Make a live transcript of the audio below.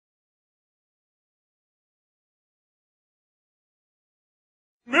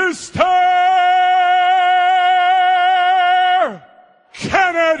Mr.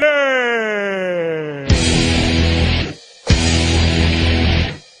 Kennedy!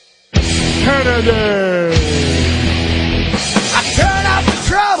 Kennedy! I turn up the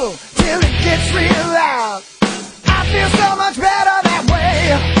trouble till it gets real loud. I feel so much better that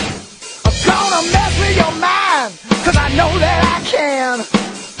way. I'm gonna mess with your mind, 'cause I know that I can.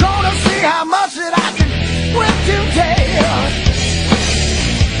 Gonna see how much that I can whip today.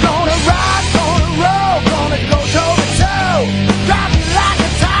 Gonna ride, gonna roll, gonna go toe to toe. Drop me like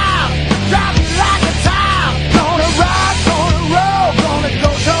a tile, drop me like a tile. Gonna ride, gonna roll, gonna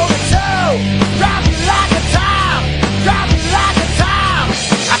go toe to toe. Drop me like a tile, drop me like a tile.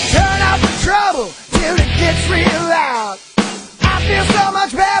 I turn up the trouble till it gets real loud. I feel so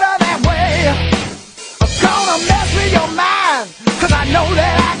much better that way. I'm gonna mess with your mind, 'cause I know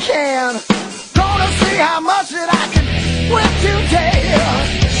that I can. Gonna see how much that I can whip today.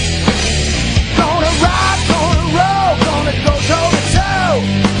 Gonna ride, gonna roll, gonna go toe to toe.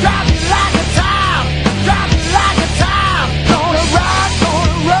 Drop me like a tile, drop me like a tile. Gonna ride,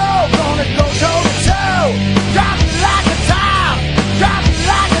 gonna roll, gonna go toe to toe. Drop me like a tile, drop me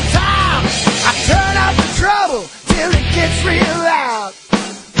like a tile. I turn up the trouble till it gets real loud.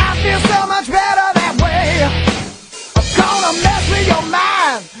 I feel so much better that way. I'm gonna mess with your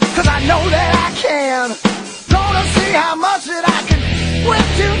mind, 'cause I know that I can. Gonna see how much that I can whip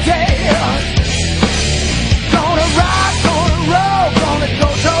today. Gonna ride, gonna roll, gonna go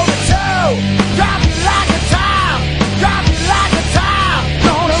toe to toe. Drop me like a tile, drop me like a tile.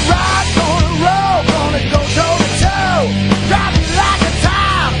 Gonna ride, gonna roll, gonna go toe to toe. Drop me like a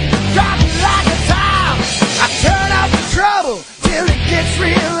tile, drop me like a tile. I turn up the trouble till it gets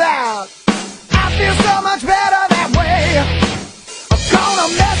real loud. I feel so much better that way. I'm gonna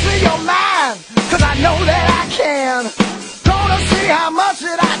mess with your mind, 'cause I know that I can. Gonna see how much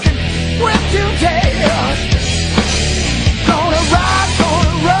that I can whip today. Gonna ride,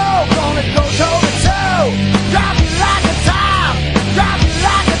 gonna roll, gonna go toe to toe. Drop me like a tile, drop me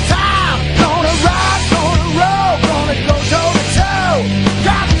like a tile. Gonna ride, gonna roll, gonna go toe to toe.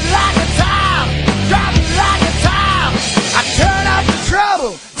 Drop me like a tile, drop me like a tile. I turn up the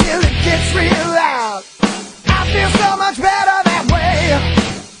trouble till it gets real loud. I feel so much better that way.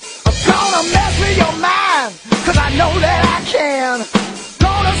 I'm gonna mess with your mind, 'cause I know that I can.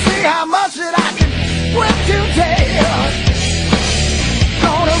 Gonna see how much that I can whip today.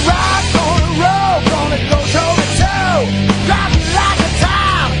 Gonna ride, gonna roll, gonna go toe to toe. Drop me like a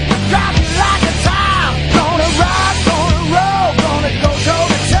tile, drop me like a tile. Gonna ride, gonna roll, gonna go toe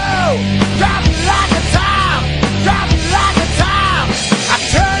to toe. Drop me like a tile, drop me like a tile. I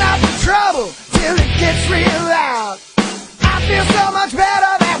turn up the trouble till it gets real loud. I feel so much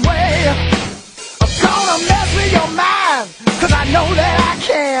better that way. I'm gonna mess with your mind, 'cause I know that I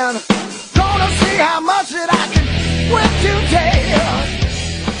can. Gonna see how much that